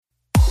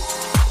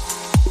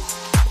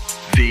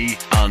The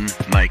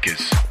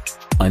Unmakers.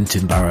 I'm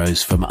Tim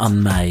Burrows from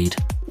Unmade.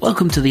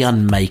 Welcome to The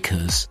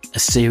Unmakers, a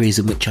series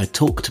in which I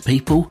talk to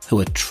people who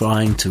are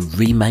trying to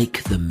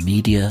remake the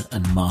media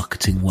and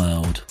marketing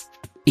world.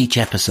 Each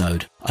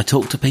episode, I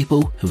talk to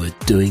people who are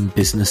doing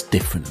business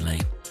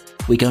differently.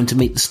 We're going to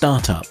meet the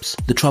startups,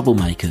 the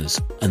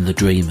troublemakers, and the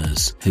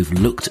dreamers who've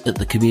looked at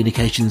the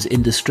communications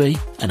industry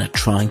and are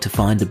trying to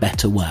find a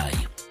better way.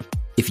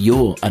 If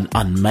you're an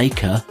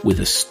unmaker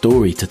with a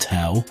story to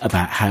tell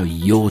about how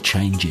you're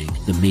changing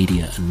the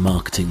media and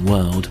marketing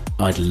world,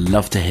 I'd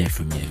love to hear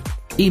from you.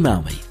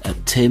 Email me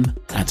at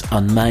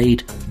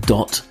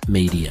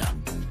tim@unmade.media.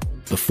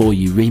 Before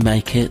you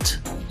remake it,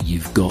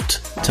 you've got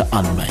to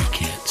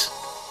unmake it.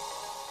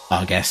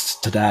 Our guests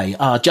today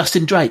are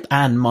Justin Drape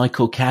and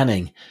Michael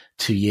Canning.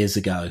 2 years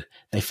ago,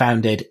 they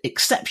founded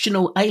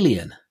Exceptional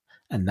Alien,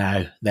 and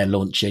now they're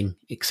launching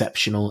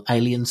Exceptional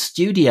Alien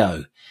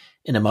Studio.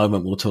 In a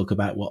moment, we'll talk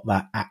about what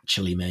that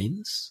actually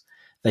means.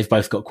 They've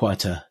both got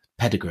quite a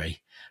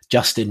pedigree.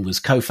 Justin was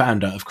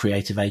co-founder of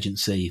creative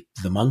agency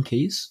The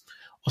Monkeys,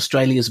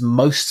 Australia's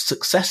most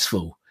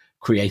successful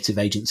creative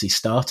agency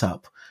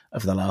startup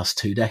of the last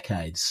 2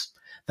 decades.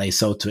 They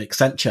sold to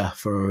Accenture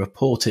for a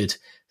reported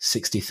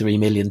 $63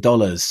 million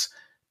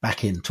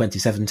back in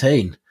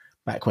 2017,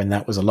 back when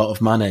that was a lot of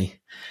money.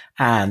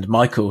 And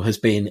Michael has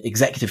been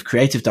executive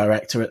creative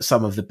director at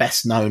some of the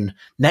best known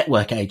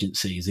network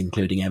agencies,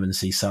 including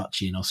M&C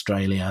Saatchi in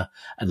Australia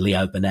and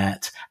Leo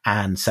Burnett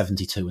and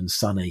 72 and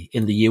Sunny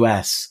in the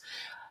US.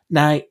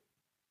 Now,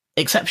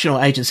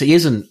 Exceptional Agency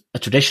isn't a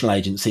traditional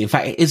agency. In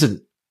fact, it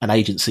isn't an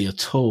agency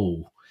at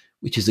all,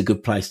 which is a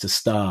good place to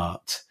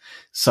start.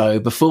 So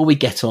before we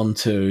get on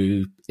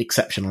to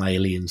Exceptional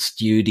Alien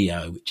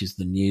Studio, which is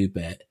the new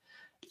bit,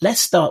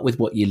 let's start with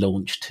what you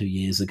launched 2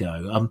 years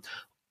ago.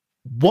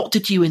 What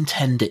did you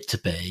intend it to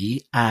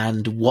be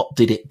and what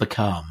did it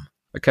become?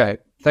 Okay,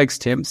 thanks,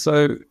 Tim.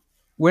 So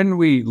when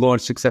we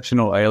launched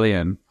Exceptional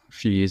Alien a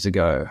few years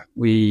ago,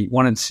 we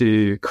wanted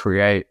to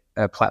create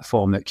a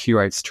platform that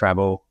curates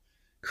travel,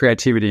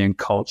 creativity and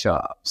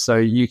culture so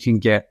you can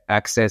get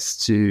access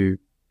to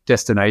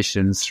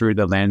destinations through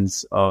the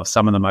lens of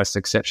some of the most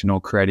exceptional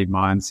creative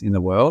minds in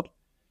the world.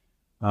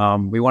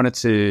 We wanted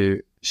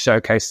to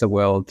showcase the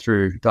world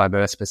through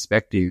diverse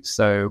perspectives.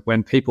 So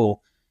when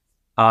people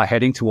are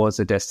heading towards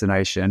a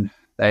destination,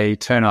 they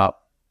turn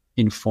up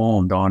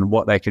informed on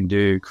what they can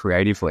do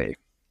creatively.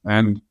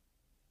 And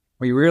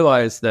we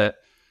realized that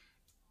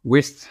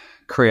with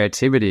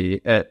creativity,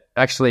 it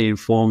actually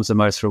informs the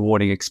most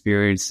rewarding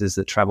experiences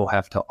that travel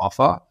have to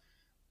offer,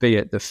 be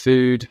it the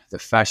food, the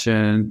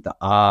fashion, the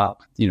art,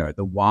 the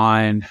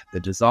wine,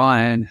 the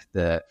design,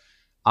 the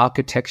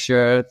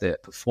architecture, the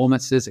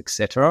performances,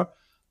 etc.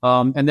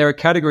 And there are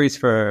categories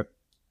for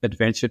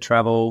adventure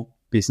travel,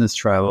 business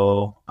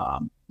travel,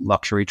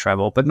 luxury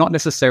travel, but not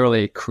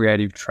necessarily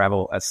creative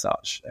travel as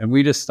such. And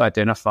we just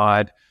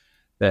identified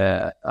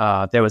that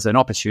there was an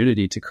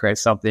opportunity to create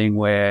something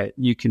where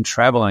you can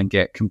travel and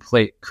get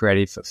complete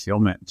creative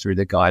fulfillment through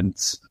the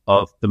guidance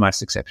of the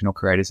most exceptional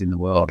creators in the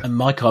world. And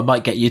Michael, I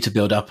might get you to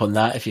build up on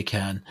that if you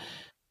can.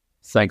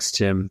 Thanks,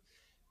 Tim.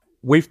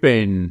 We've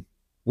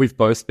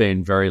both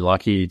been very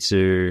lucky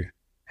to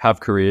have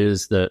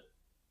careers that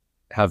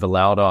have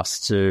allowed us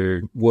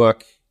to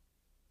work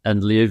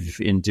and live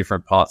in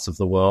different parts of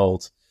the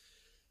world,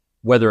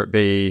 whether it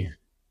be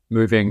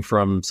moving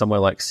from somewhere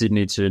like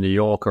Sydney to New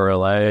York or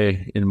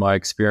LA, in my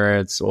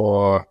experience,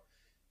 or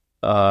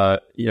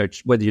whether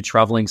you're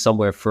traveling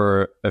somewhere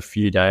for a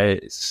few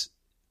days.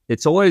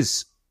 It's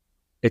always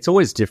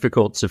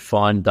difficult to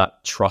find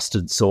that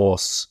trusted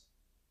source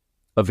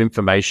of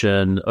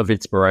information, of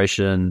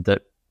inspiration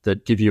that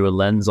give you a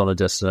lens on a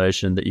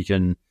destination that you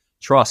can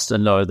trust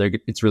and know that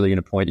it's really going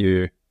to point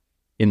you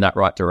in that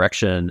right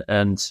direction.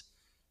 And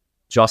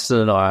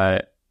Justin and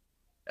I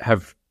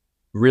have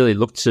really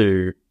looked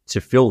to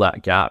fill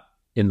that gap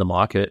in the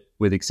market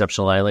with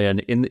Exceptional Alien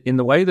in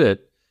the way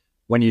that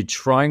when you're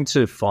trying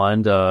to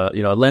find a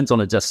lens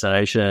on a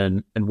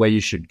destination and where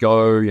you should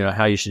go,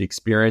 how you should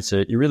experience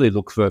it, you really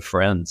look for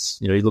friends.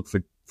 You look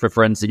for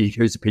friends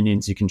whose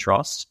opinions you can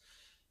trust.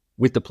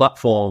 With the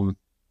platform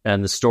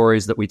and the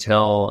stories that we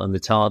tell and the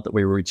talent that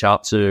we reach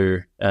out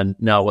to, and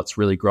now what's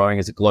really growing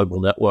is a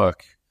global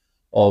network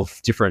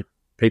of different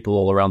people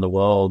all around the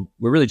world,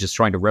 we're really just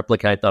trying to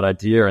replicate that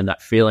idea and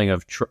that feeling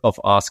of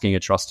asking a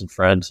trusted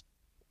friend.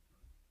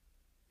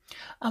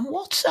 And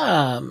what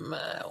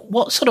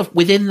sort of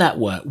within that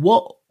work,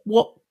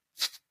 what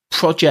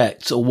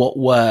projects or what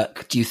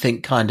work do you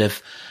think kind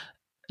of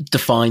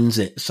defines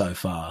it so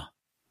far?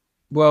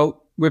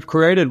 Well, we've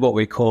created what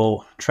we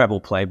call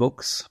travel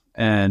playbooks,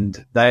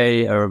 and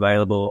they are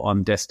available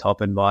on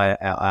desktop and via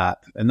our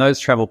app. And those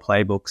travel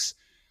playbooks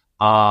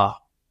are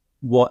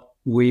what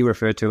we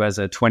refer to as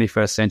a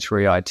 21st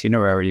century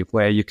itinerary,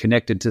 where you're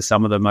connected to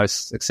some of the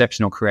most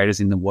exceptional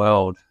creators in the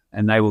world,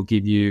 and they will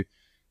give you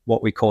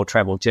what we call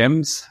travel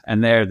gems,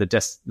 and they're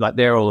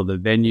they're all of the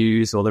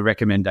venues or the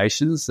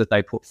recommendations that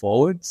they put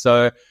forward.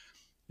 So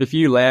if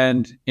you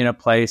land in a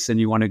place and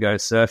you want to go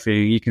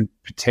surfing, you can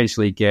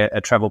potentially get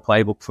a travel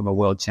playbook from a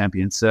world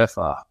champion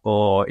surfer.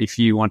 Or if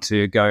you want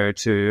to go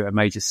to a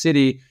major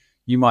city,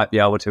 you might be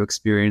able to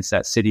experience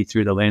that city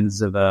through the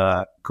lens of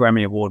a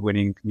Grammy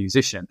Award-winning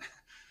musician.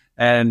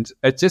 And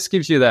it just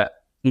gives you that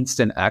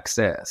instant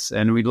access.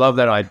 And we love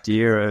that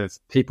idea of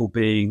people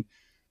being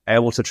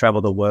able to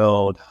travel the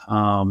world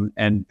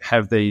and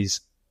have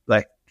these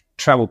like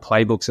travel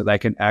playbooks that they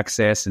can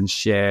access and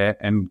share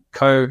and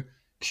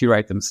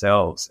co-curate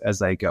themselves as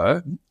they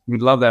go. We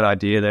love that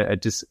idea that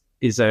it just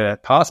is a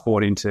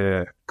passport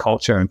into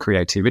culture and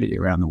creativity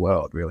around the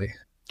world, really.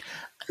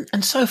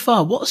 And so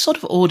far, what sort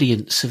of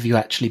audience have you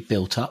actually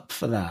built up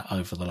for that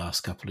over the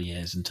last couple of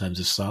years in terms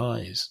of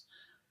size?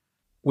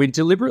 We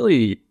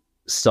deliberately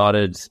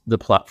started the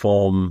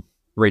platform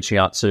reaching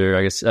out to,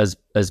 I guess,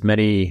 as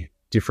many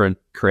different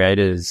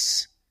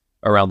creators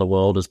around the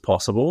world as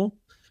possible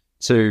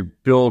to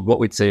build what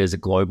we'd see as a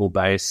global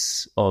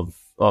base of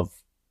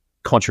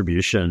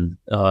contribution.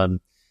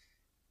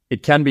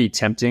 It can be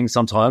tempting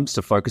sometimes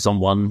to focus on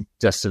one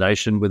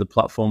destination with a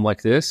platform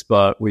like this,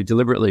 but we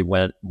deliberately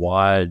went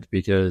wide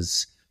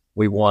because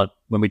we want,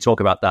 when we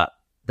talk about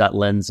that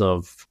lens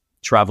of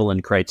travel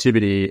and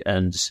creativity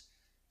and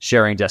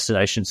sharing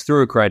destinations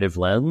through a creative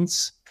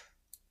lens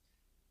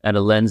and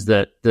a lens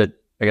that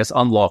I guess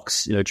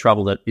unlocks,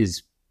 travel that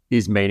is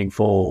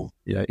meaningful,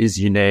 is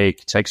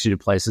unique, takes you to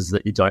places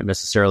that you don't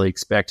necessarily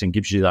expect and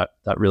gives you that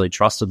really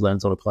trusted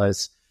lens on a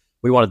place.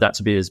 We wanted that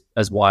to be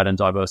as wide and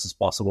diverse as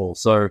possible.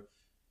 So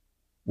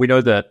we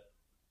know that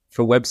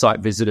for website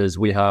visitors,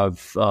 we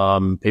have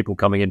people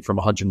coming in from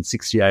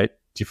 168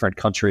 different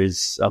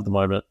countries at the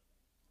moment.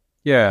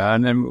 Yeah,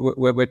 and then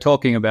we're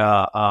talking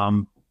about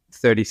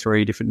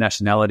 33 different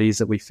nationalities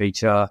that we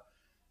feature,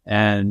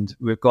 and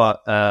we've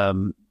got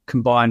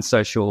combined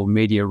social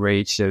media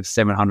reach of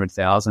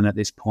 700,000 at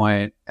this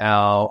point.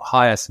 Our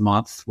highest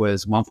month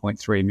was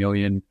 1.3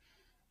 million.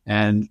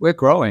 And we're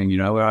growing,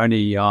 we're only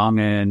young,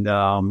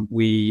 and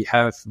we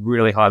have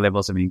really high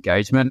levels of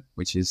engagement,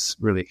 which is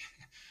really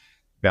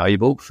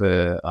valuable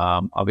for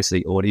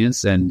obviously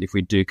audience and if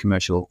we do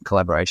commercial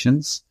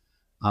collaborations.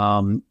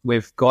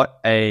 We've got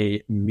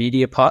a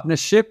media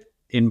partnership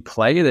in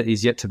play that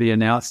is yet to be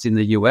announced in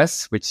the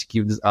US, which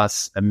gives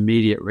us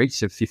immediate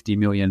reach of 50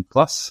 million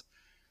plus.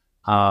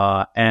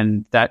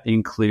 And that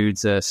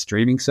includes a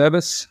streaming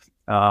service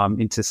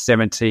into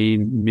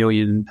 17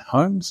 million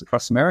homes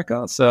across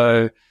America.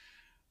 So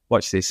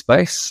watch this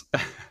space.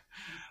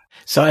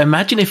 So I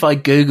imagine if I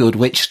Googled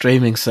which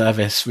streaming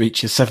service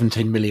reaches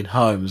 17 million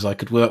homes, I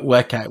could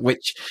work out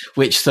which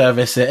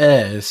service it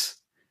is.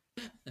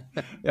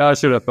 Yeah, I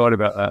should have thought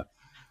about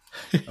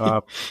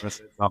that.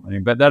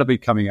 But that'll be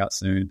coming out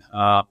soon.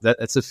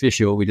 It's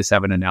official. We just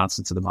haven't announced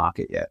it to the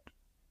market yet.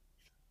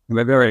 And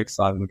we're very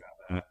excited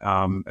about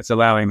that. It's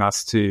allowing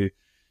us to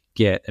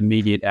get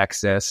immediate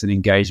access and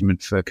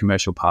engagement for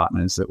commercial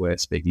partners that we're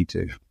speaking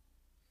to.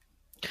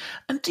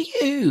 And do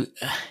you,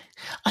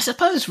 I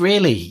suppose,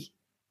 really,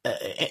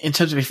 in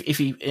terms of if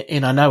you,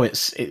 and I know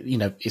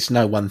it's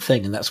no one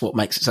thing, and that's what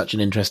makes it such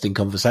an interesting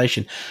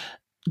conversation.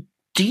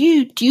 Do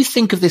you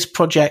think of this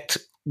project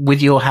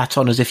with your hat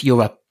on as if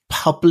you're a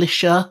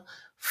publisher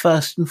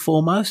first and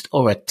foremost,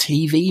 or a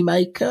TV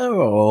maker,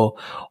 or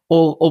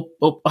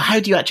how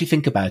do you actually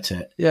think about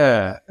it?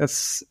 Yeah,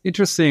 it's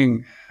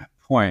interesting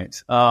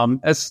point.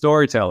 As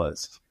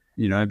storytellers,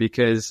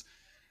 because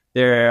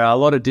there are a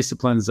lot of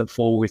disciplines that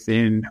fall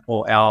within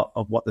or out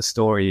of what the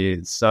story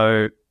is.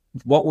 So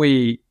what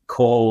we're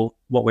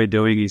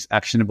doing is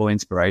actionable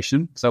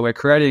inspiration. So we're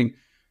creating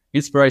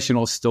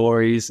inspirational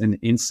stories and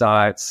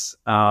insights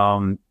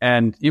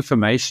and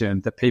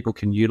information that people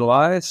can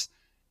utilize.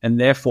 And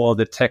therefore,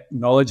 the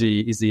technology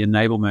is the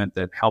enablement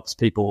that helps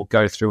people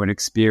go through an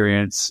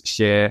experience,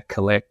 share,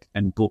 collect,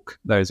 and book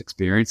those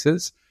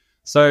experiences.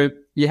 So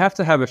you have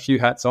to have a few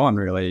hats on,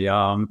 really.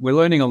 We're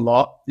learning a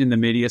lot in the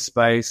media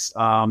space.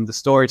 The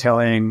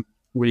storytelling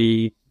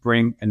we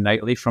bring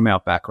innately from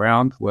our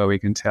background, where we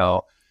can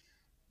tell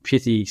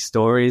pithy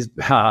stories.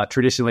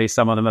 Traditionally,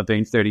 some of them have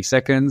been 30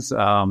 seconds.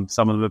 Some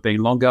of them have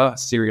been longer,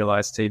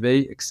 serialized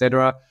TV,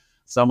 etc.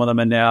 Some of them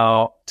are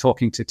now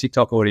talking to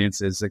TikTok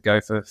audiences that go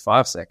for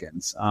 5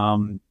 seconds.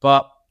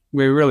 But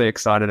we're really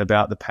excited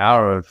about the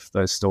power of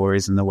those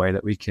stories and the way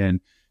that we can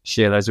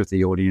share those with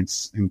the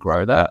audience and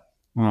grow that.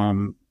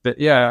 But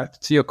yeah,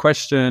 to your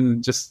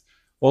question, just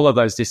all of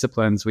those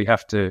disciplines we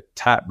have to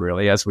tap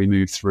really as we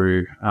move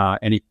through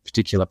any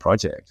particular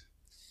project.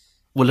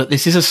 Well, look,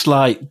 this is a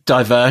slight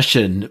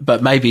diversion,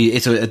 but maybe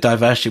it's a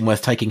diversion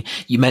worth taking.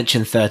 You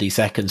mentioned 30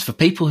 seconds for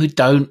people who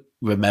don't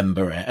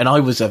remember it. And I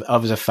was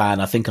a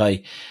fan. I think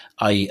I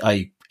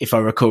if I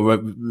recall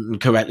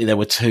correctly, there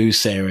were 2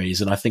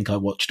 series, and I think I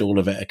watched all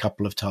of it a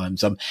couple of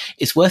times.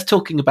 It's worth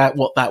talking about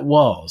what that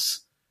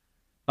was.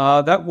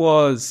 That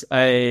was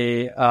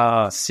a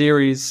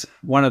series,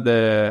 one of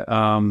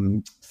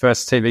the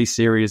first TV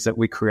series that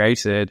we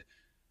created,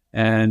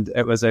 and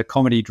it was a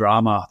comedy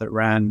drama that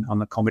ran on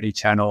the Comedy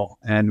Channel,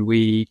 and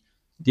we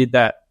did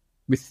that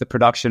with the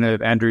production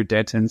of Andrew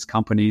Denton's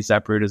company,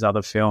 Zapruder's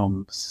other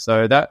films.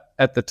 So that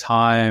at the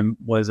time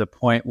was a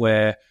point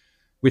where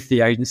with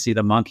the agency,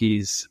 The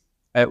Monkeys,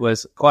 it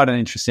was quite an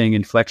interesting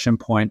inflection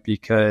point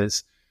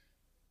because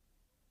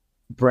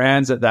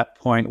brands at that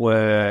point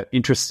were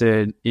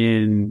interested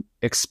in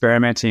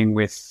experimenting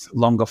with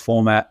longer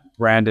format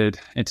branded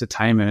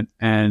entertainment.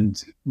 And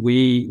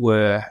we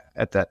were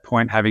at that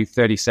point having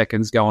 30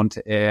 seconds go on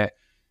to air.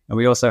 And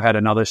we also had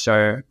another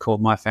show called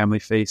My Family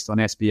Feast on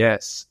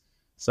SBS.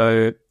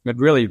 So it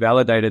really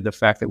validated the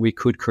fact that we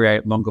could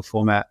create longer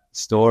format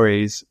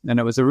stories. And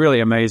it was a really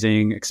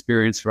amazing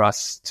experience for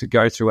us to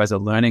go through as a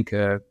learning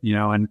curve,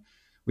 and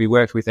we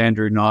worked with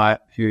Andrew Knight,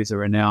 who's a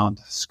renowned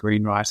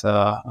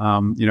screenwriter,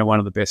 one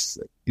of the best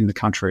in the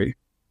country.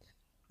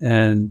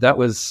 And that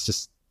was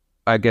just,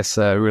 I guess,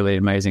 a really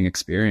amazing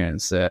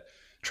experience that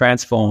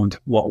transformed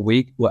what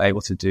we were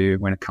able to do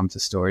when it comes to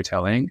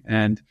storytelling.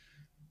 And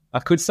I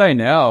could say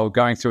now,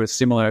 going through a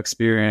similar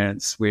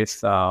experience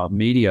with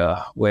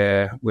media,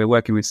 where we're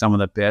working with some of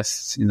the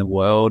best in the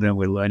world and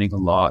we're learning a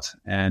lot.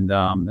 And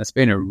it's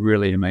been a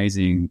really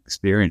amazing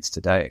experience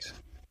to date.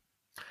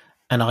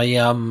 And I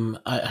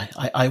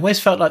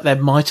always felt like there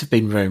might have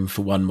been room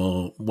for one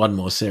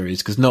more series,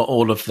 because not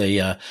all of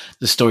the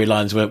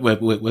storylines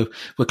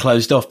were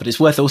closed off. But it's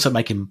worth also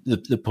making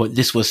the point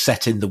this was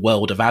set in the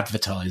world of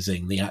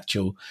advertising, the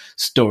actual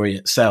story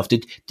itself.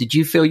 Did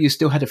you feel you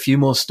still had a few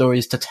more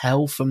stories to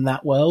tell from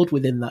that world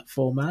within that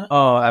format?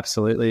 Oh,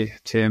 absolutely,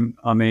 Tim.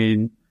 I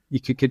mean, you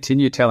could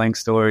continue telling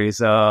stories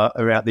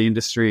around the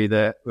industry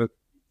that were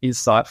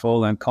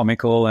insightful and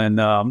comical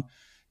and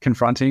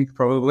confronting,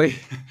 probably.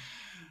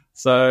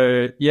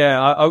 So, yeah,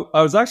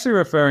 I was actually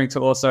referring to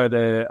also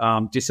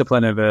the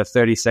discipline of a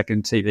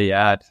 30-second TV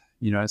ad,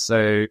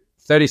 so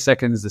 30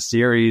 seconds, the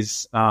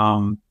series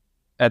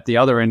at the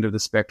other end of the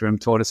spectrum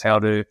taught us how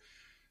to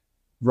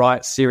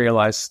write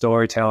serialized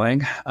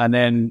storytelling. And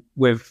then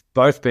we've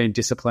both been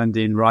disciplined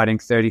in writing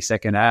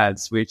 30-second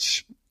ads,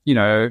 which,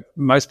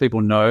 most people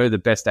know the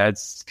best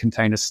ads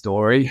contain a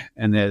story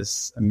and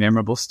there's a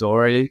memorable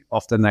story.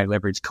 Often they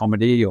leverage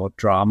comedy or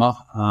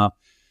drama.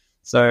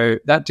 So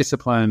that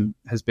discipline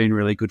has been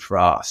really good for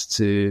us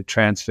to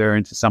transfer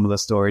into some of the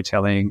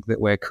storytelling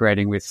that we're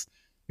creating with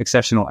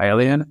Exceptional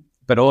Alien,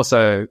 but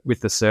also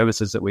with the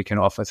services that we can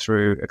offer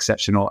through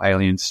Exceptional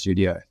Alien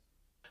Studio.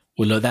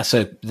 Well, look, that's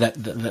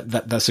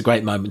a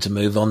great moment to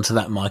move on to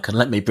that, Michael.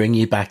 Let me bring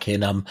you back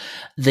in.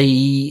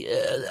 The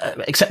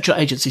Exceptional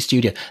Agency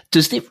Studio,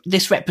 does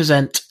this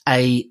represent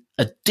a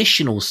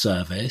additional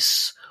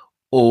service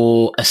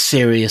or a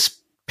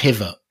serious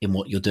pivot in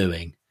what you're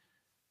doing?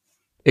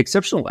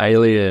 Exceptional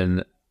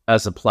Alien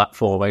as a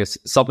platform, I guess,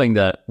 something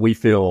that we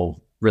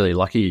feel really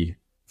lucky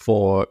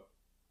for.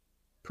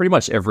 Pretty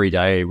much every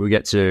day we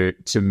get to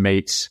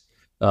meet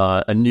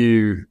a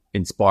new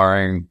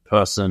inspiring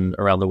person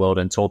around the world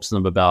and talk to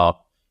them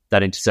about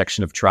that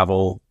intersection of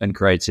travel and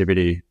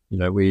creativity.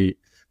 We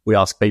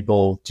ask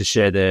people to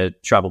share their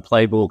travel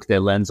playbook, their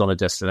lens on a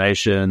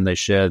destination. They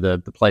share the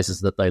places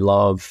that they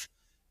love,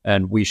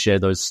 and we share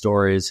those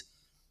stories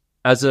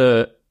as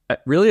a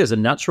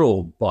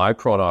natural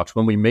byproduct.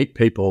 When we meet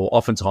people,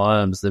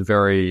 oftentimes they're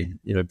very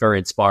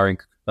inspiring,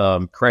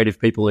 creative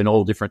people in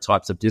all different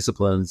types of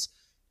disciplines.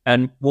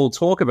 And we'll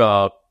talk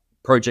about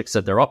projects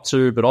that they're up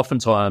to, but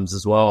oftentimes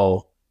as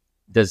well,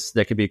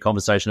 there could be a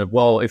conversation of,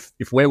 well, if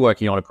we're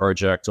working on a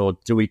project, or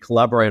do we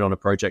collaborate on a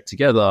project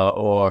together,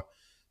 or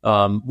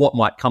what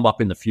might come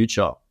up in the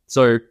future.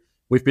 So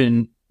we've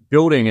been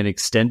building an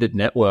extended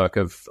network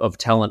of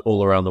talent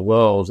all around the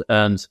world.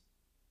 And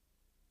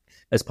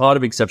as part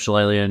of Exceptional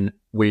Alien,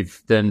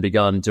 we've then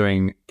begun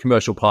doing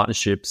commercial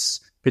partnerships,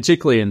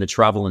 particularly in the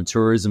travel and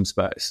tourism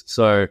space.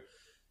 So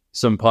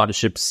some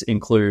partnerships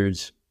include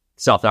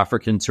South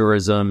African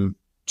tourism,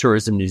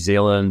 Tourism New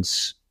Zealand,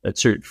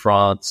 Toot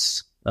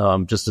France,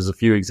 just as a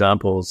few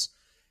examples.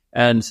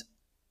 And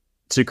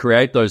to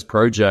create those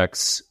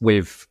projects,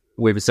 we've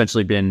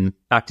essentially been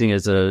acting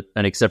as an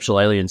Exceptional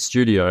Alien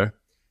studio,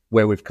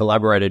 where we've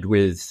collaborated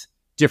with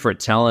different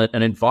talent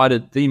and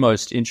invited the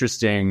most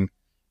interesting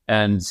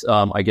and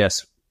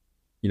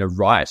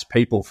right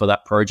people for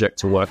that project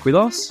to work with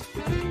us.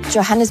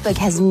 Johannesburg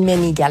has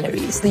many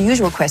galleries. The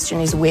usual question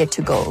is where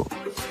to go.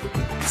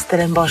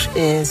 Stellenbosch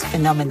is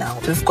phenomenal.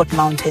 We've got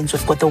mountains,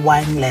 we've got the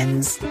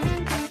winelands.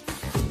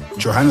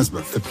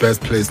 Johannesburg, the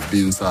best place to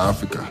be in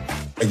South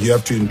Africa. You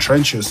have to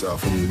entrench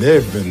yourself and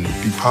live and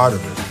be part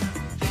of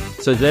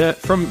it. So there,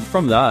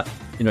 from that,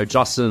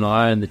 Justin and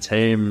I and the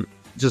team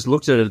just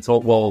looked at it and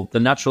thought, well, the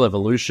natural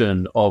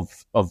evolution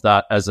of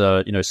that as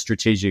a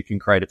strategic and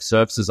creative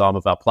services arm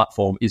of our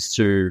platform is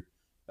to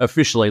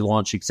officially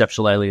launch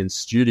Exceptional Alien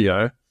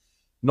Studio,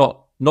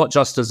 not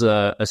just as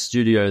a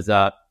studio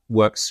that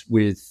works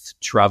with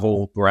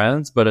travel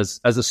brands, but as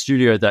a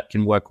studio that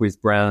can work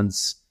with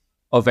brands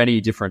of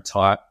any different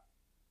type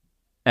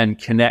and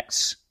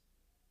connect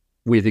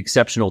with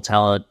exceptional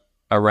talent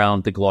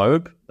around the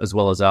globe, as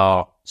well as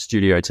our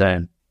studio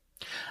team.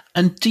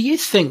 And do you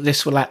think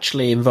this will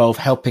actually involve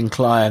helping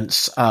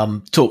clients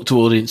talk to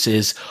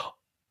audiences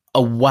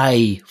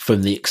away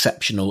from the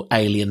exceptional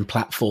alien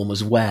platform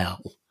as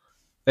well?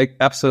 It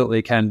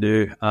absolutely can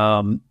do.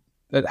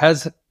 It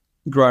has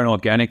grown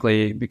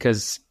organically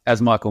because,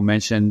 as Michael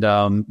mentioned,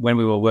 when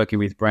we were working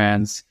with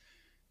brands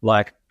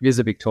like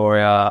Visit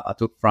Victoria, I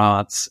took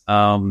France,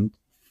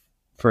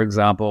 for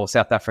example,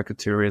 South Africa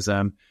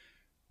tourism,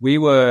 we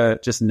were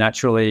just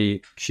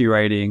naturally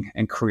curating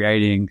and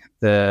creating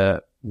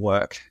the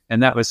work.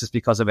 And that was just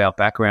because of our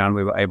background.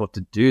 We were able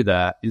to do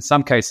that. In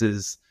some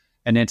cases,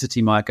 an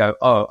entity might go,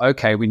 oh,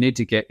 okay, we need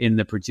to get in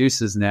the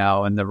producers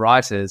now and the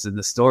writers and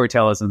the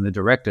storytellers and the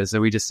directors.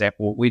 So we just said,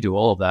 well, we do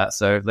all of that,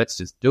 so let's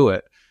just do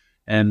it.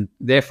 And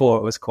therefore,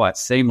 it was quite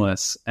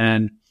seamless.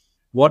 And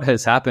what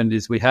has happened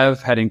is we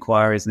have had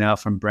inquiries now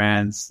from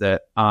brands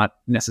that aren't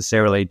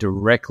necessarily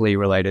directly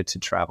related to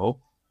travel.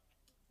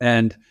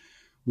 And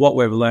what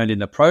we've learned in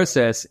the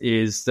process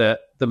is that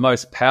the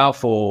most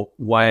powerful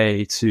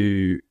way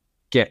to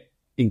get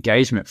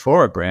engagement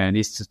for a brand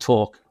is to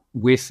talk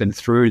with and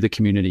through the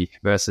community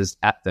versus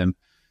at them,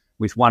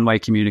 with one-way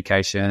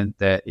communication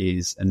that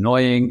is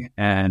annoying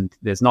and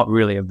there's not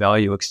really a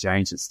value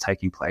exchange that's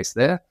taking place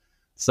there.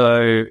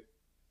 So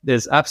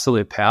there's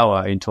absolute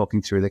power in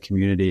talking through the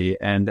community,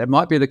 and it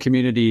might be the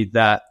community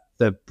that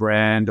the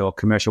brand or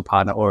commercial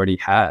partner already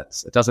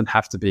has. It doesn't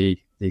have to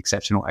be the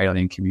exceptional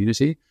alien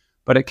community,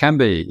 but it can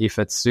be if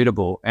it's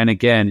suitable. And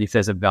again, if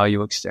there's a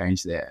value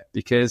exchange there,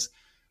 because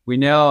we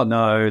now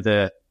know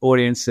that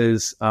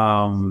audiences,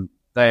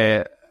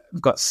 they've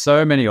got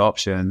so many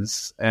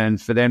options,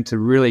 and for them to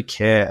really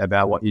care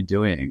about what you're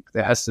doing,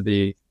 there has to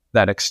be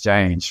that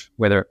exchange,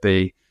 whether it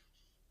be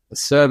a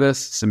service,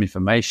 some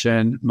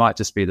information, might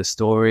just be the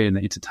story and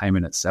the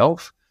entertainment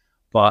itself,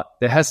 but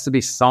there has to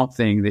be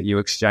something that you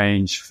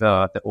exchange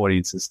for the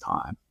audience's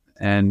time.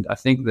 And I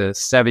think the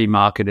savvy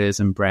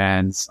marketers and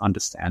brands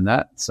understand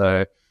that.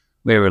 So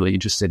we're really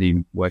interested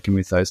in working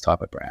with those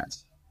type of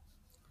brands.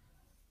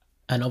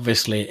 And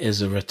obviously it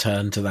is a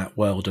return to that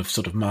world of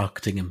sort of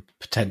marketing and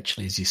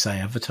potentially, as you say,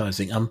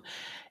 advertising.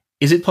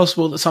 Is it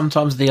possible that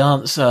sometimes the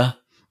answer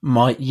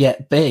might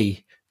yet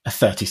be a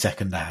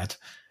 30-second ad?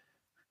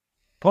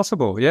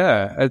 Possible,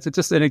 yeah. It's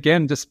just, and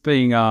again, just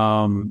being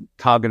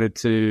targeted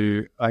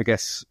to, I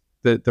guess,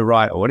 the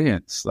right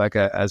audience, like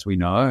as we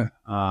know.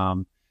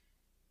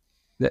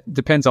 That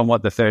depends on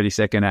what the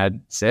 30-second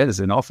ad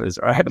says and offers,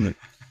 right?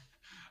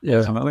 Yeah.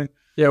 Ultimately.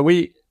 Yeah,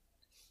 we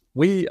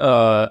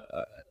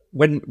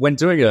when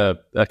doing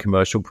a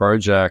commercial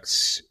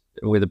project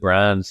with a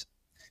brand,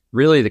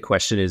 really the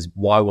question is,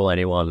 why will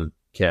anyone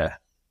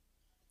care?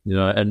 You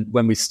know, and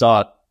when we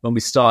start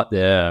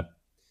there,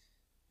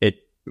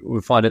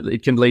 we find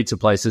it can lead to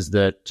places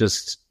that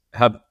just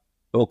have,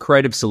 or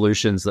creative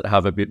solutions that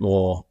have a bit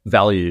more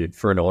value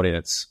for an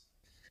audience,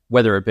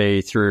 whether it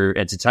be through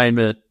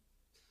entertainment,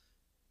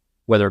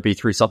 whether it be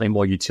through something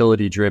more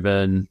utility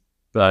driven,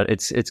 but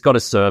it's got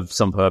to serve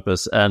some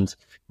purpose. And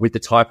with the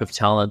type of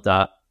talent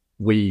that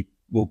we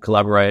will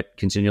collaborate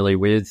continually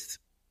with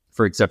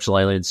for Exceptional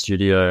Alien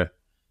Studio,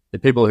 the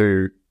people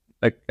who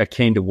are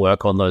keen to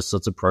work on those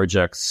sorts of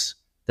projects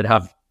that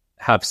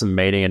have some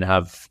meaning and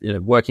have, you know,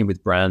 working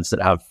with brands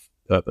that have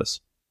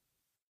purpose.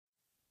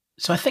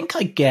 So I think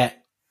I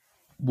get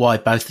why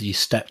both of you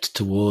stepped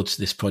towards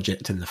this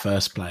project in the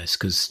first place,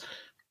 because,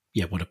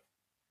 yeah, what a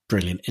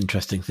brilliant,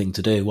 interesting thing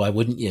to do. Why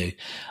wouldn't you?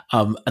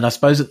 And I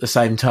suppose at the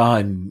same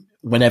time,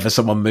 whenever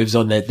someone moves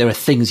on, there are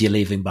things you're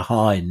leaving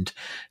behind.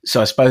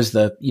 So I suppose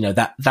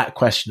that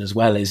question as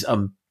well is,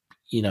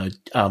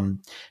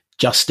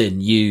 Justin,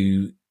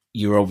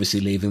 you're obviously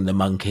leaving the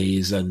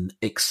Monkeys and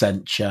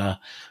Accenture.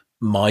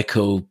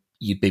 Michael,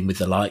 you've been with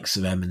the likes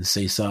of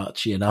M&C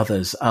Saatchi and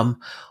others.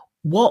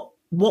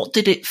 What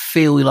did it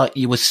feel like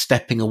you were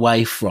stepping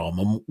away from?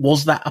 And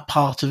was that a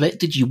part of it?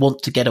 Did you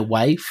want to get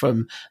away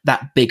from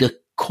that bigger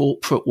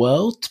corporate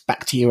world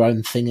back to your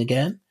own thing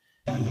again?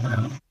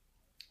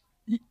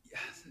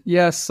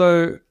 Yeah,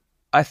 so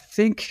I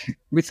think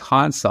with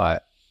hindsight,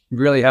 you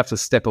really have to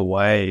step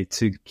away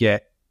to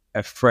get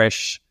a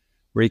fresh,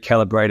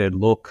 recalibrated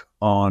look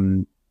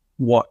on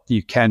what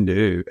you can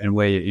do and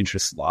where your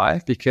interests lie,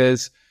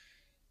 because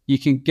you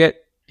can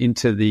get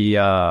into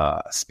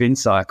the spin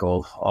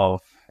cycle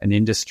of an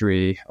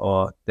industry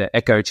or the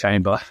echo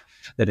chamber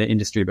that an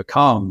industry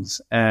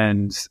becomes,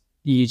 and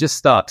you just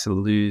start to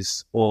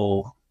lose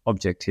all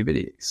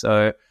objectivity.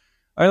 So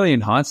only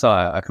in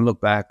hindsight, I can look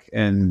back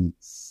and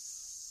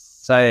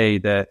say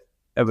that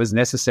it was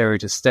necessary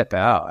to step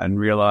out and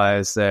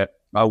realize that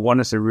I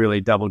wanted to really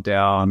double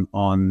down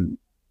on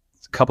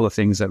a couple of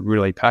things that I'm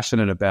really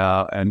passionate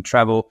about, and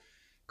travel,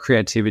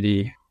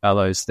 creativity are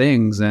those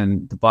things.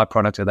 And the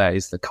byproduct of that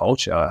is the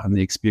culture and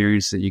the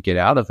experience that you get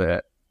out of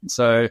it.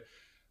 So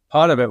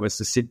part of it was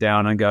to sit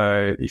down and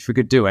go, if we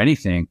could do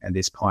anything at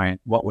this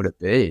point, what would it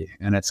be?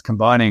 And it's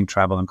combining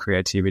travel and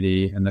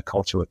creativity and the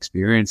cultural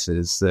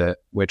experiences that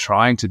we're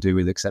trying to do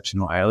with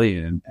Exceptional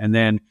Alien, and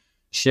then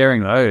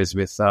sharing those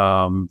with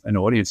an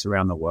audience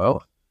around the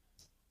world.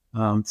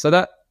 So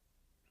that,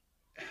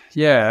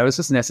 yeah, it was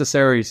just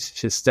necessary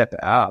to step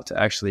out to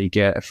actually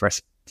get a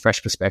fresh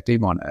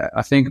perspective on it.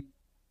 I think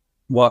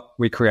what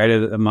we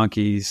created at the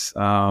Monkeys.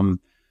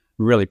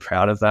 Really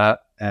proud of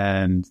that.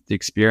 And the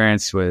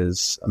experience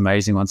was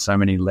amazing on so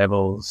many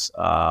levels.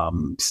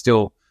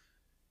 Still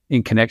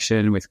in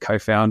connection with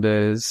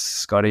co-founders,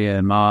 Scotty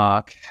and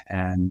Mark.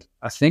 And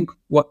I think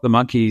what the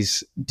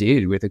Monkeys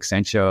did with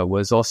Accenture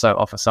was also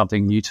offer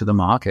something new to the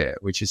market,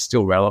 which is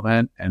still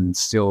relevant and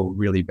still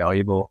really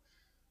valuable.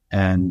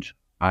 And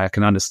I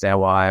can understand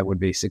why it would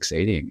be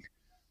succeeding.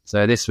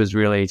 So this was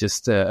really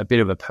just a bit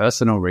of a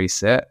personal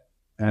reset.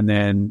 And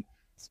then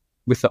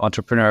with the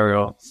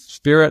entrepreneurial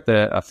spirit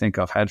that I think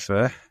I've had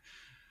for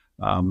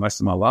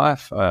most of my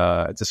life,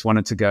 I just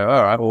wanted to go,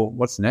 all right, well,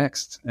 what's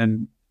next?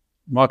 And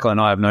Michael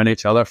and I have known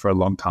each other for a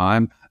long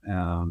time,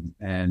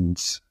 and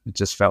it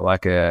just felt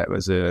like it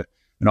was an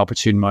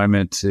opportune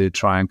moment to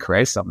try and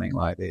create something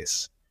like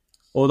this.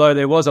 Although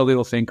there was a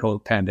little thing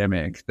called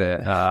pandemic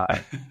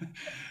that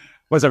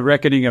was a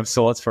reckoning of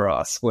sorts for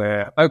us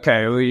where,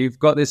 okay, we've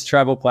got this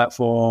travel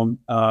platform.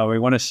 We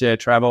want to share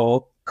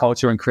travel,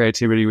 culture and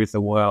creativity with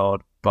the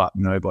world, but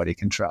nobody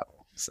can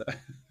travel. So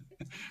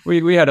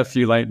we had a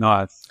few late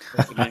nights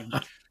questioning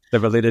the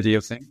validity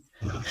of things.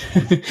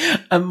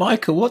 And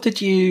Michael, what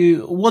did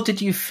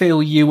you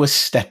feel you were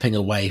stepping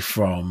away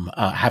from,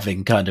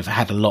 having kind of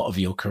had a lot of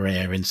your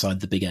career inside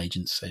the big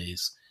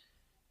agencies?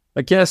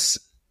 I guess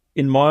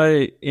in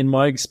my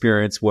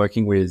experience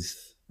working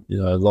with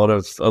a lot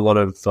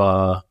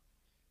of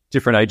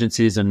different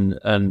agencies and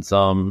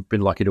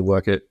been lucky to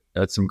work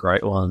at some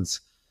great ones,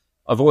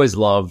 I've always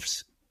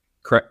loved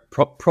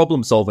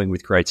problem solving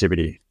with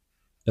creativity,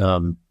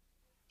 and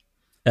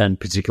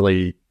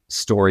particularly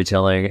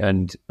storytelling.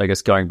 And I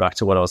guess going back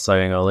to what I was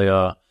saying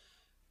earlier,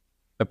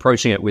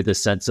 approaching it with a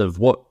sense of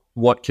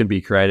what can be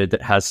created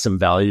that has some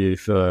value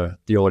for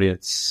the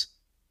audience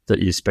that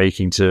you're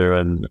speaking to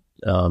and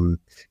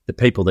the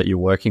people that you're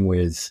working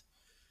with.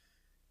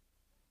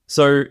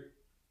 So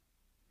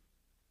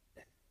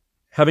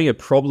having a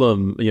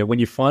problem, when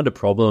you find a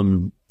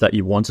problem that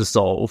you want to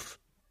solve,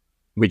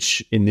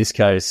 which in this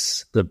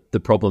case, the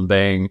problem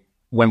being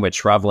when we're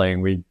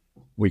traveling,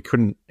 we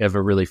couldn't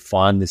ever really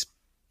find this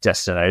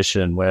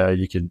destination where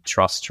you could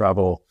trust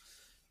travel,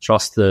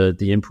 trust the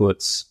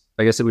inputs.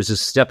 I guess it was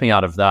just stepping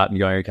out of that and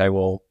going, okay,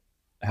 well,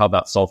 how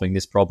about solving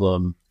this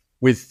problem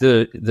with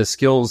the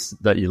skills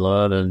that you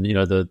learn and,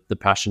 the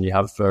passion you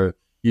have for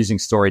using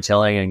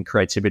storytelling and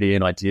creativity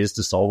and ideas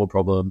to solve a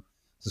problem.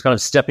 So it's kind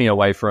of stepping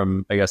away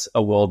from, I guess,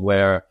 a world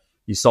where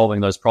you're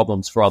solving those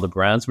problems for other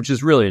brands, which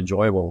is really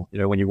enjoyable,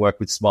 when you work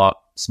with smart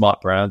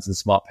brands and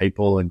smart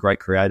people and great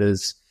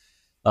creators.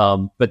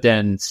 But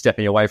then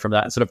stepping away from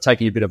that and sort of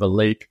taking a bit of a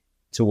leap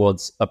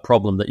towards a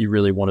problem that you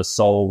really want to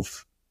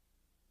solve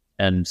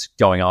and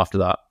going after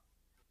that.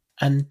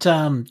 And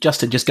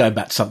Justin, just going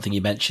back to something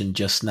you mentioned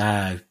just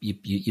now,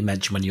 you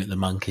mentioned when you were at the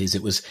Monkeys,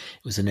 it was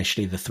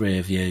initially the three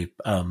of you,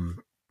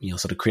 your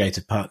sort of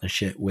creative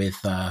partnership with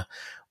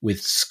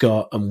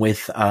Scott and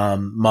with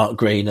Mark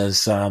Green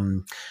as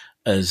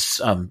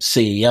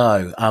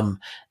CEO.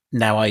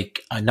 Now I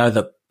know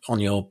that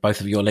on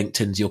both of your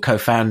LinkedIn's, your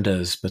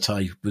co-founders, but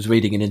I was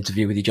reading an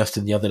interview with you,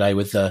 Justin, the other day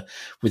with the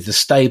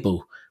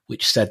Stable,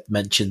 which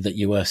mentioned that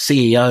you were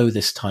CEO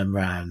this time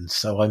round.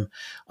 So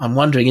I'm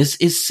wondering, is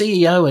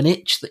CEO an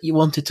itch that you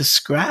wanted to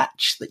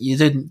scratch that you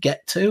didn't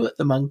get to at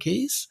the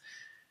Monkeys?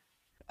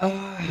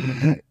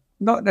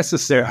 Not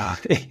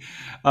necessarily.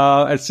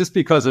 It's just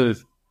because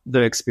of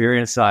the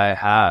experience I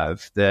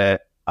have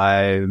that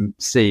I'm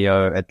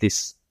CEO at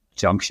this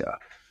juncture.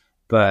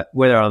 But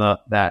whether or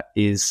not that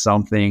is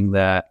something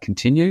that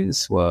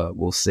continues,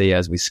 we'll see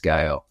as we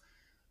scale.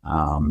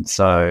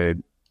 So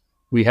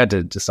we had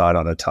to decide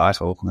on a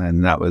title,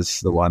 and that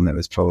was the one that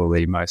was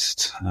probably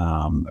most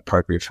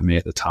appropriate for me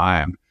at the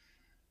time.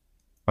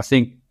 I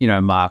think,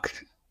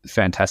 Mark,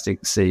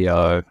 fantastic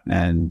CEO,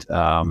 and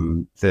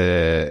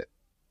the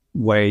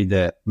way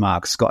that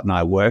Mark, Scott, and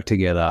I worked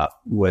together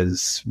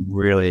was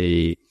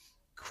really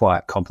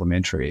quite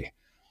complementary.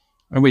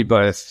 And we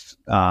both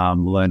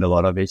learned a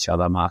lot of each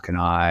other, Mark and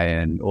I,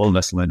 and all of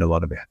us learned a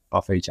lot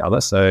off each other.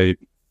 So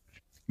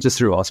just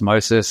through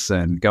osmosis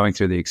and going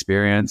through the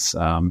experience,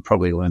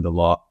 probably learned a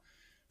lot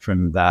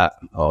from that.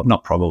 Or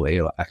not probably,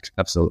 I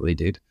absolutely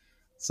did.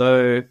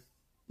 So,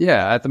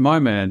 yeah, at the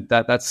moment,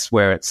 that's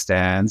where it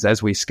stands.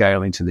 As we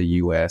scale into the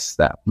US,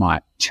 that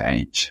might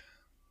change.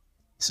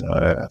 So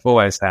I've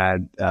always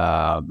had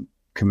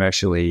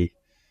commercially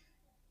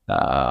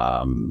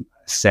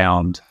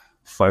sound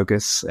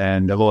focus,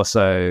 and I've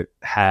also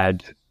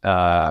had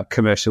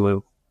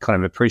commercial kind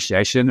of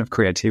appreciation of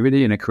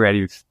creativity and a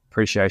creative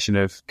appreciation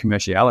of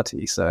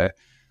commerciality. So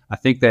I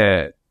think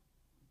they're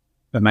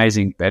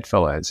amazing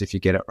bedfellows if you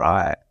get it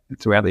right.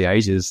 Throughout the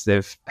ages,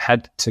 they've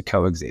had to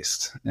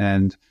coexist,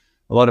 and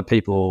a lot of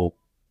people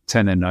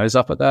turn their nose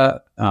up at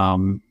that,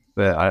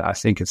 but I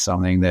think it's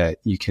something that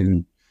you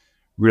can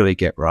really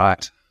get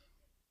right.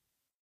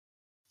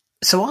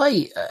 So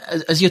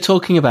as you're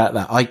talking about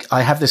that,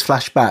 I have this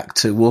flashback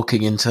to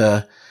walking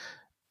into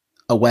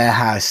a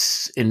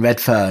warehouse in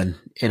Redfern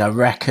in, I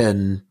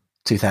reckon,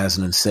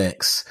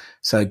 2006.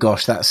 So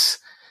gosh, that's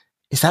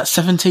Is that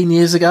 17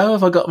 years ago?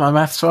 Have I got my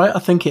maths right? I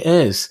think it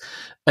is.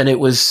 And it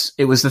was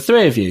the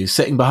three of you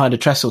sitting behind a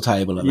trestle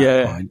table at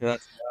that point.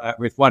 That's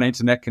with one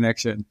internet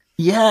connection.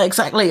 Yeah,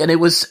 exactly. And it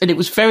was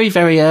very,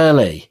 very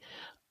early,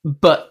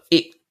 but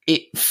it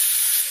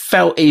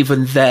felt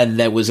even then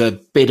there was a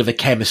bit of a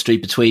chemistry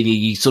between you.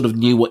 You sort of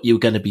knew what you were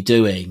going to be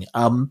doing.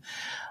 Do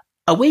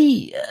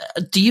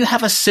you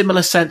have a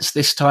similar sense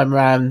this time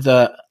around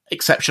that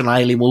Exceptional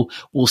Alien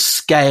will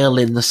scale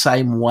in the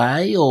same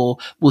way, or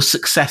will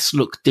success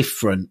look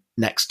different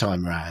next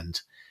time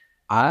around?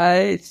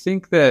 I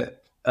think that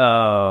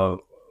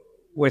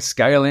we're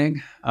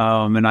scaling,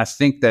 and I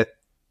think that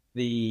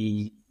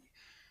the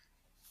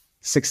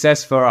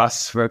success for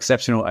us for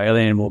Exceptional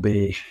Alien will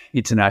be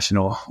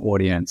international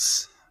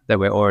audience that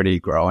we're already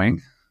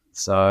growing.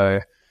 So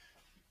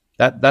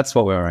that's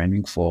what we're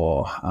aiming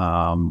for.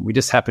 We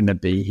just happen to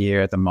be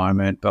here at the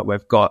moment, but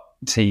we've got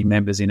team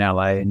members in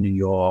LA and New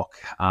York.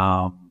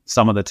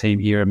 Some of the team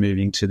here are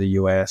moving to the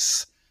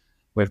US.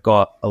 We've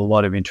got a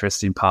lot of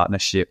interesting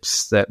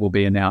partnerships that will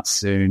be announced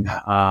soon.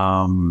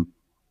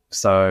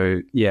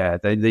 So yeah,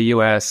 the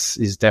US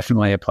is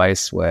definitely a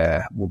place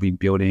where we'll be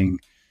building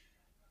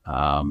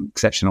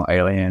Exceptional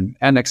Alien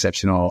and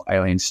Exceptional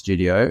Alien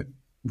Studio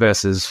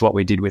versus what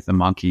we did with the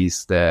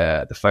monkeys.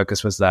 The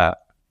focus was that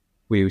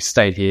we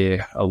stayed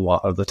here a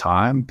lot of the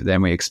time, but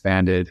then we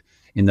expanded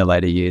in the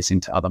later years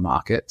into other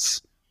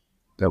markets.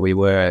 But we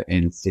were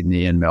in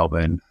Sydney and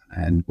Melbourne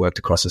and worked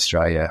across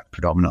Australia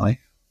predominantly.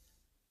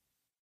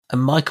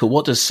 And Michael,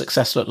 what does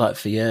success look like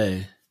for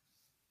you?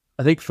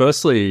 I think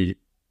firstly,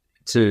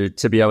 to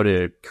be able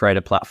to create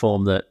a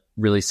platform that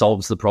really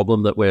solves the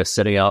problem that we're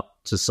setting up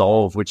to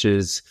solve, which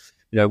is,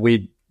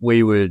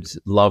 we would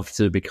love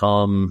to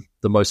become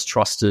the most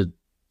trusted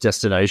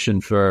destination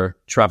for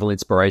travel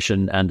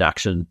inspiration and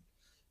action.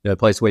 A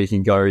place where you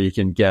can go, you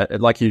can get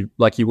like you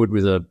would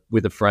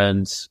with a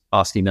friend,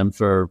 asking them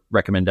for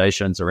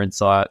recommendations or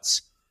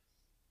insights.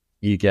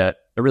 You get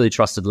a really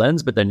trusted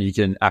lens, but then you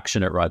can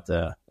action it right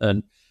there.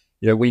 And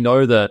we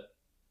know that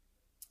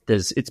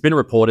it's been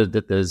reported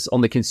that there's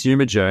on the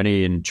consumer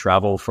journey in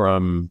travel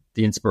from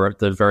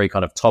the very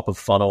kind of top of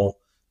funnel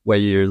where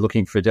you're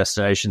looking for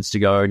destinations to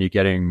go and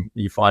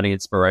you're finding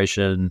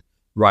inspiration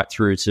right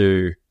through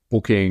to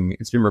booking.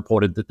 It's been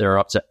reported that there are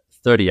up to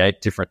 38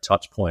 different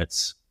touch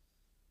points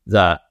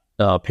that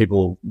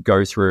people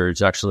go through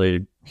to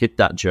actually hit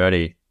that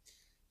journey.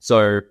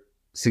 So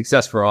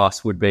success for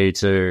us would be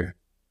to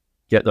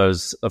get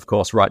those, of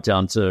course, right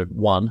down to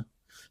one.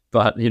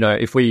 But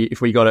if we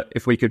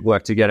could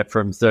work to get it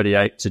from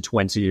 38 to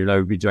 20,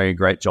 we'd be doing a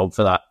great job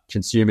for that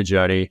consumer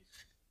journey.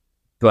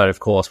 But of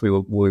course, we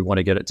want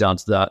to get it down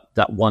to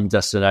that one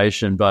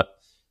destination. But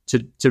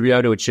to be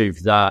able to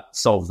achieve that,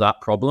 solve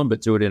that problem,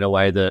 but do it in a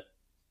way that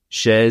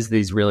shares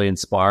these really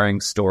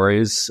inspiring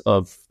stories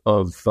of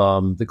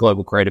the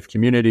global creative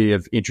community,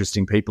 of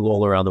interesting people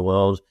all around the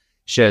world,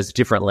 shares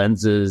different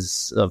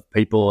lenses of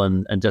people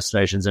and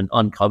destinations, and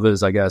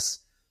uncovers, I guess,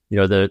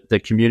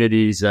 the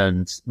communities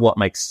and what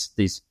makes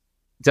these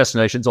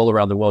destinations all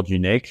around the world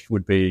unique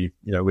would be,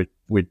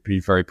 we'd be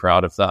very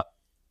proud of that.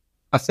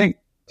 I think,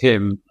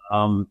 Tim,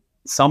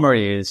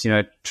 summary is,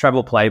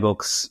 travel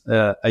playbooks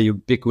are a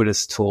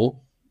ubiquitous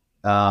tool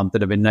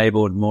that have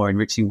enabled more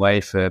enriching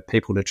way for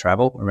people to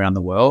travel around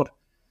the world.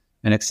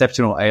 And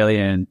Exceptional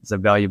Alien is a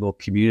valuable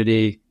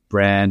community,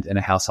 brand, and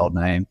a household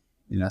name.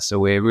 So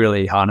we're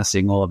really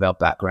harnessing all of our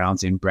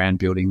backgrounds in brand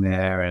building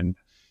there and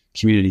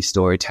community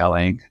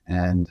storytelling,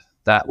 and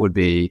that would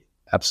be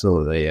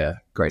absolutely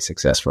a great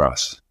success for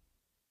us.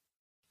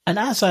 And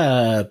as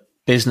a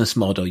business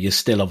model, you're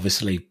still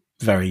obviously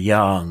very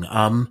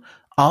young.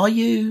 Are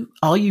you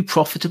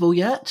profitable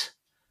yet?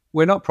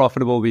 We're not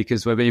profitable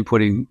because we've been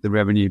putting the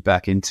revenue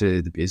back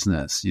into the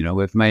business.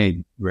 We've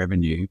made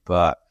revenue,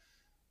 but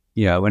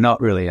we're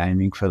not really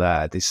aiming for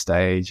that at this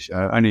stage.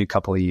 Only a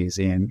couple of years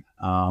in,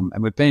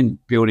 and we've been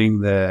building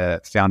the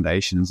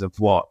foundations of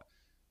what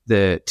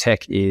the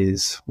tech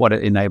is, what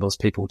it enables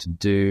people to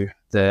do.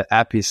 The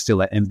app is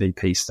still at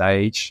MVP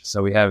stage,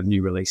 so we have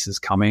new releases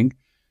coming.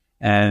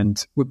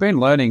 And we've been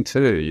learning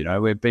too,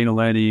 we've been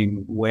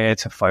learning where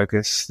to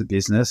focus the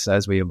business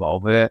as we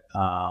evolve it.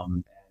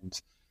 And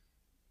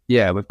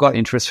yeah, we've got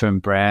interest from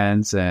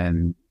brands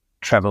and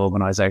travel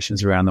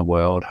organizations around the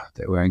world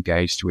that we're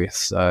engaged with.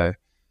 So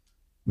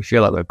we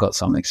feel like we've got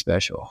something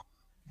special.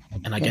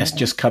 And I guess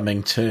just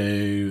coming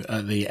to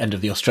the end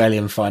of the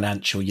Australian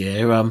financial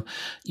year,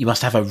 you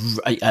must have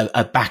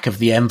a back of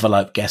the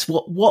envelope guess.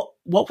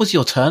 What was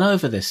your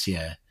turnover this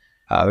year?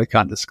 We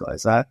can't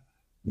disclose that.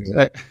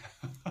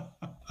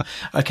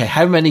 Okay,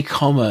 how many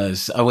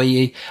commas are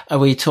we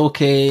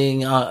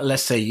talking?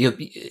 Let's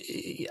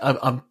see.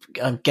 I'm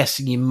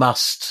guessing you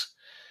must,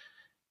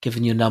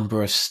 given your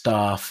number of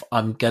staff,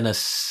 I'm gonna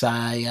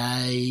say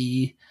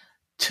a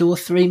 $2 or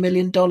 $3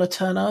 million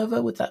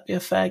turnover. Would that be a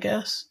fair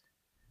guess?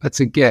 That's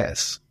a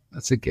guess.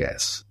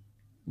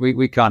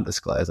 We can't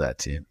disclose that,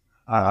 Tim.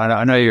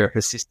 I know you're a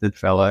persistent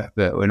fellow,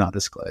 but we're not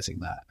disclosing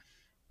that.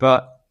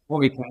 But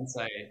what we can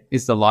say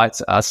is the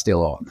lights are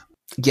still on.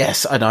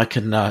 Yes, and I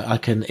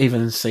can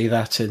even see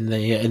that in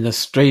the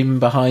stream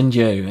behind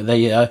you,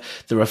 the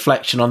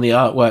reflection on the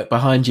artwork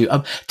behind you.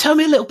 Tell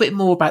me a little bit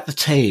more about the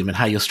team and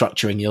how you're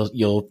structuring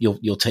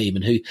your team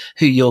and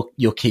who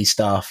your key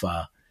staff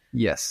are.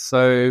 Yes,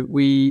 so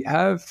we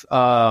have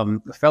a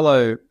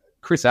fellow,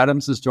 Chris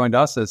Adams, has joined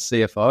us as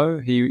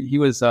CFO. He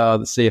was the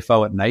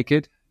CFO at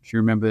Naked. If you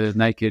remember,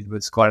 Naked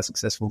was quite a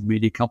successful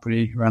media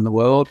company around the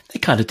world. They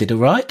kind of did all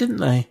right, didn't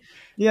they?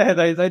 Yeah,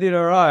 they did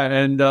all right.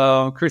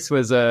 And Chris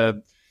was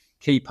a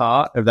key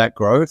part of that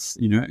growth,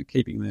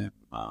 keeping them,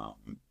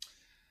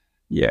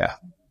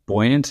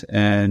 buoyant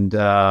and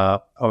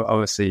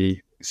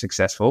obviously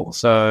successful.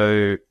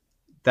 So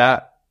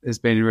that has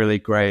been a really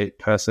great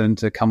person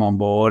to come on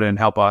board and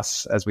help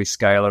us as we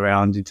scale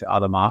around into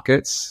other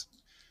markets.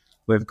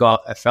 We've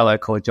got a fellow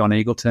called John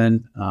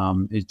Eagleton,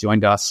 who's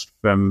joined us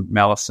from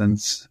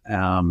Mallison's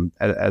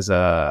as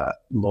a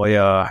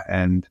lawyer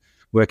and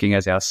working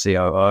as our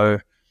COO.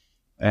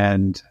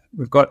 And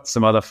we've got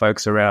some other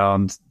folks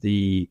around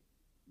the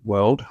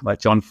world,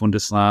 like John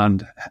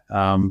Fundesland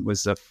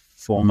was a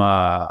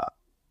former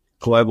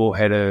global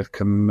head of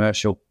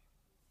commercial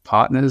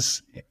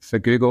partners for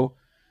Google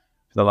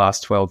for the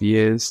last 12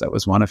 years. That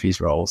was one of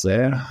his roles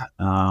there.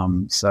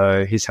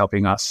 So he's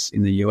helping us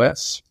in the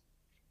US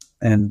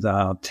and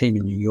team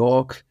in New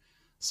York.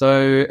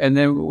 So, and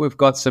then we've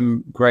got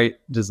some great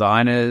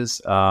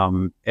designers,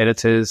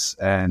 editors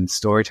and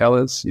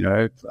storytellers,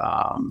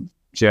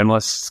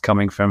 journalists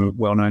coming from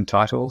well-known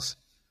titles.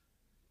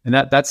 And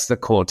that's the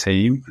core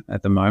team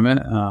at the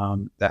moment.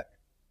 That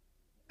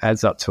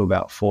adds up to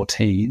about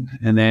 14.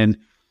 And then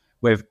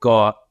we've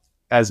got,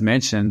 as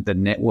mentioned, the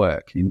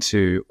network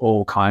into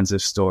all kinds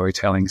of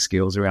storytelling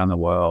skills around the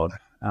world.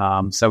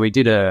 So we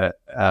did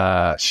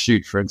a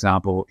shoot, for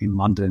example, in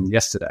London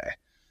yesterday.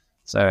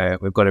 So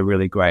we've got a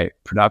really great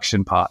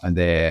production partner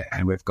there,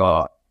 and we've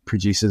got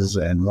producers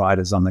and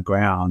writers on the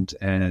ground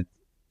and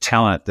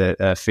talent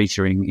that are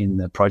featuring in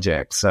the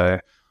project. So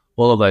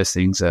all of those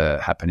things are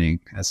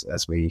happening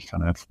as we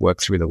kind of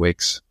work through the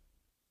weeks.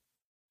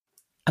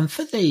 And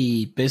for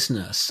the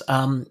business,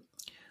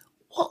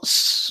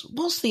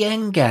 what's the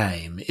end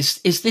game?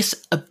 Is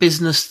this a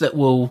business that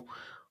will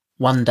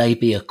one day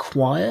be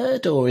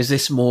acquired, or is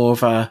this more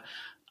of a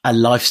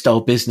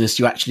lifestyle business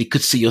you actually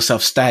could see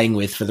yourself staying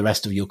with for the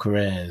rest of your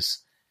careers?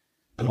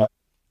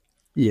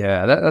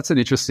 Yeah, that's an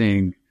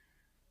interesting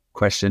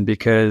question,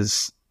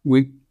 because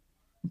we're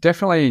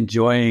definitely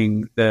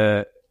enjoying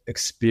the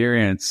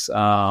experience,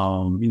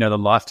 the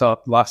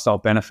lifestyle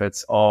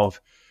benefits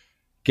of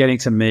getting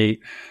to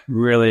meet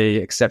really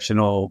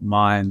exceptional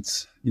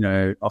minds,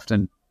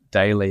 often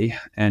daily,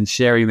 and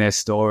sharing their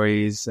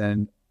stories.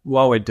 And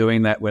while we're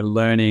doing that, we're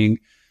learning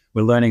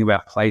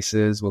about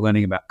places, we're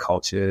learning about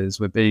cultures,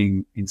 we're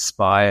being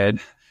inspired,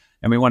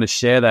 and we want to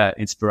share that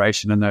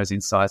inspiration and those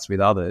insights with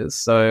others.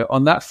 So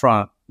on that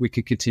front, we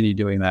could continue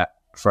doing that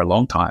for a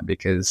long time,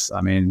 because,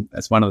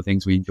 that's one of the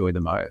things we enjoy the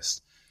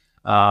most.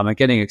 And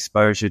getting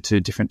exposure to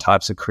different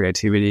types of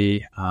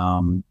creativity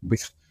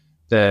with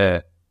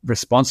the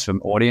response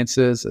from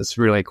audiences, it's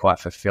really quite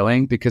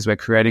fulfilling, because we're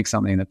creating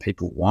something that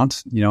people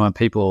want, and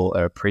people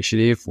are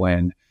appreciative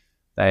when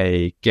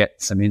they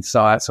get some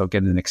insights or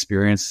get an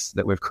experience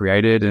that we've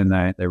created,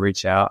 and they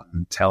reach out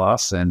and tell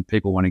us, and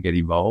people want to get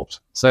involved.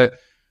 So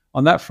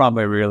on that front,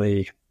 we're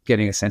really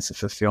getting a sense of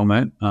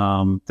fulfillment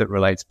that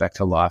relates back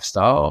to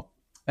lifestyle.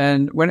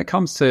 And when it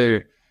comes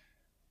to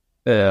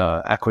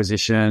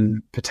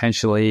acquisition,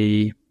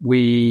 potentially,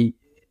 we're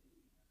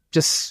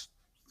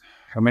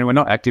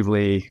not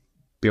actively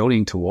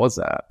building towards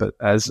that, but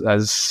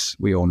as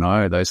we all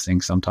know, those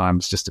things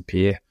sometimes just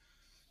appear,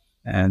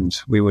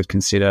 and we would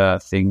consider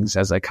things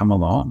as they come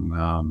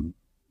along,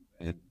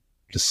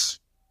 just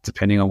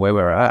depending on where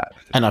we're at.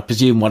 And I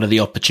presume one of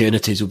the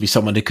opportunities would be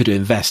someone who could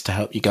invest to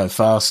help you go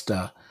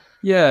faster.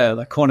 Yeah,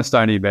 like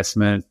cornerstone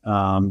investment,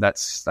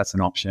 that's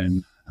an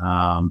option.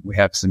 We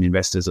have some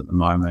investors at the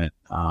moment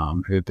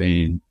who've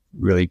been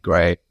really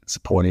great,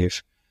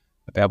 supportive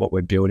about what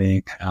we're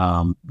building,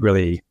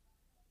 really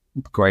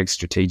great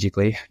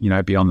strategically,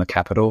 beyond the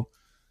capital,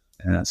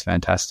 and that's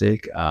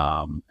fantastic.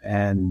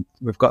 And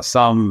we've got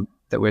some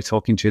that we're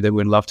talking to that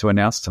we'd love to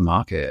announce to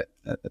market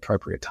at the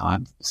appropriate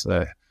time.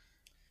 So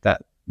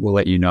that we'll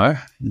let you know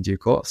in due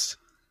course.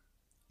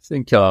 I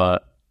think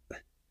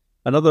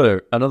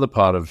another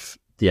part of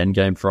the end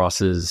game for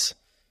us is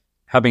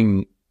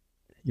having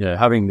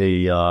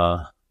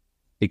the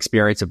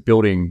experience of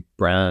building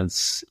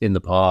brands in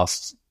the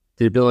past,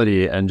 the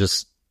ability and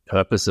just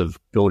purpose of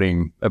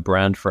building a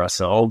brand for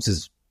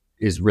ourselves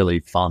is really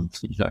fun.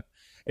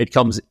 It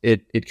comes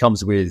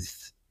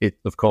with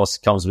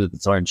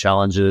its own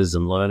challenges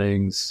and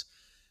learnings,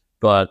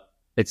 but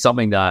it's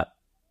something that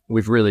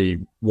we've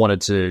really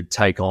wanted to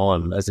take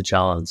on as a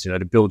challenge,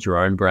 to build your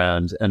own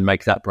brand and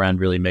make that brand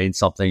really mean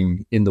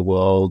something in the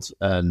world,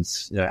 and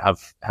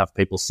have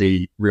people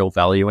see real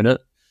value in it.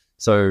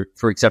 So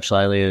for Exceptional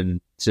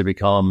Alien to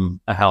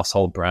become a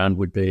household brand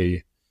would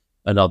be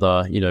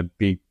another,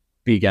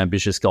 big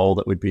ambitious goal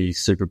that we'd be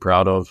super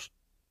proud of.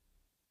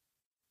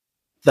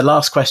 the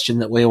last question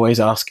that we always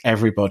ask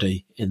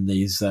everybody in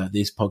these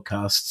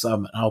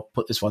podcasts, I'll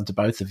put this one to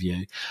both of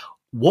you.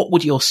 What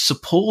would your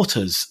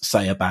supporters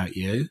say about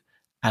you,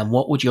 and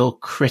what would your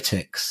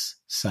critics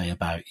say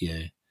about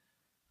you?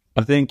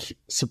 I think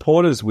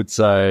supporters would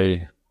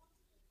say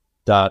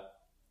that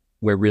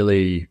we're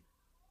really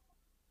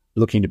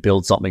looking to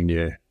build something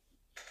new,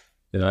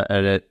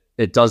 and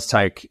it does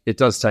take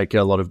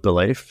a lot of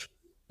belief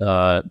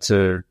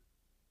to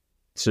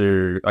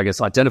I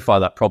guess identify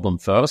that problem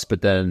first,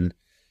 but then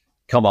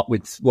come up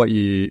with what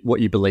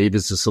you believe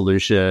is the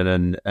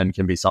solution and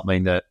can be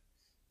something that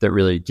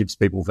really gives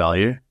people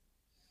value.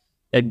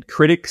 And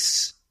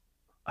critics,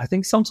 I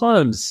think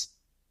sometimes,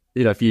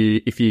 if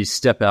you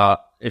step out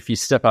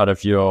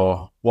of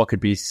your what could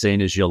be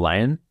seen as your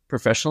lane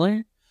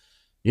professionally,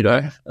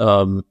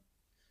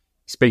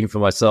 speaking for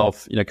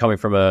myself, coming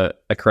from a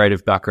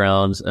creative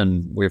background,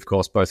 and we of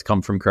course both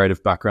come from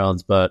creative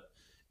backgrounds, but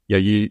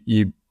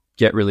you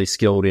get really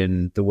skilled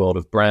in the world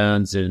of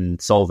brands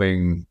and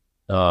solving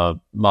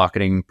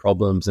marketing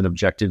problems and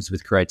objectives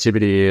with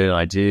creativity and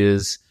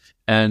ideas.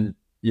 And,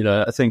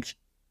 I think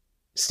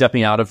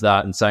stepping out of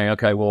that and saying,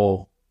 okay,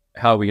 well,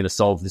 how are we going to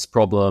solve this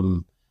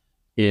problem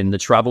in the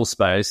travel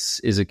space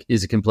is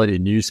a completely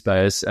new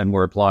space. And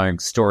we're applying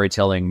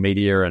storytelling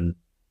media and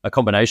a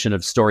combination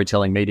of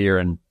storytelling media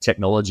and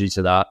technology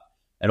to that,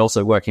 and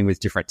also working with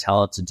different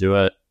talent to do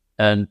it.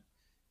 And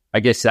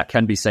I guess that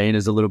can be seen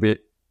as a little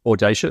bit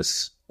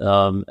audacious.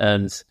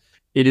 And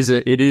it is,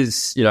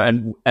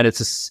 and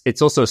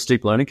it's also a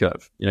steep learning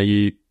curve.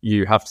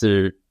 You have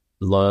to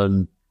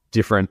learn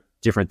different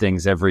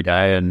things every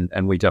day,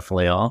 and we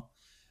definitely are.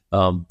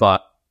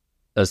 But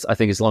I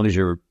think as long as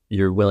you're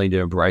willing to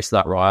embrace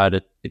that ride,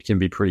 it can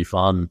be pretty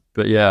fun.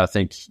 But yeah, I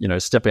think,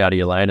 stepping out of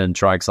your lane and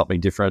trying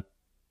something different.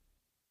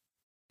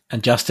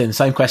 And Justin,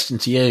 same question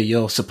to you,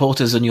 your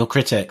supporters and your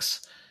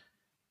critics.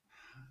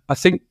 I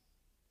think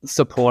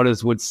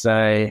supporters would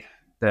say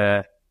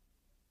that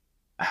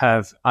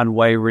have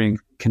unwavering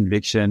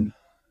conviction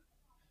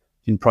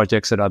in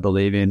projects that I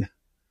believe in.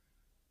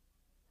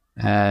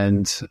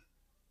 And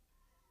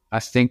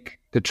I think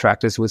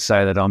detractors would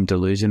say that I'm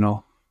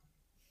delusional.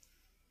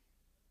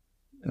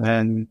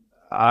 And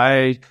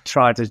I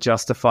try to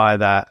justify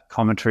that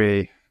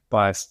commentary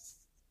by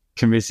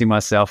convincing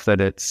myself that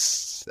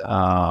it's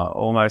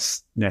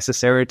almost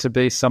necessary to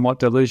be somewhat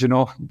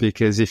delusional,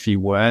 because if you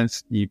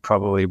weren't, you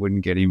probably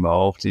wouldn't get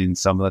involved in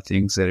some of the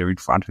things that are in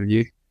front of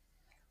you.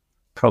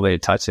 Probably a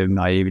touch of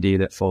naivety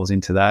that falls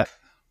into that.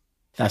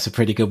 That's a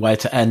pretty good way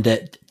to end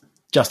it.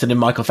 Justin and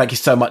Michael, thank you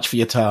so much for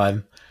your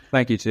time.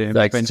 Thank you, Tim.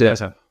 Thanks, it's been a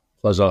pleasure.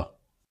 Pleasure.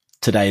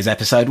 Today's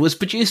episode was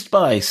produced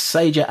by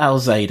Saja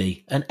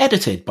Al-Zaidi and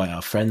edited by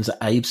our friends at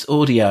Abe's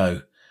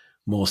Audio.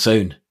 More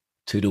soon.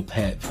 Toodle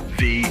pip.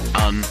 The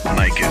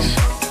Unmakers.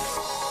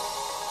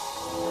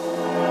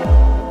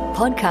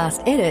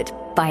 Podcast edit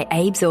by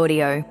Abe's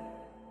Audio.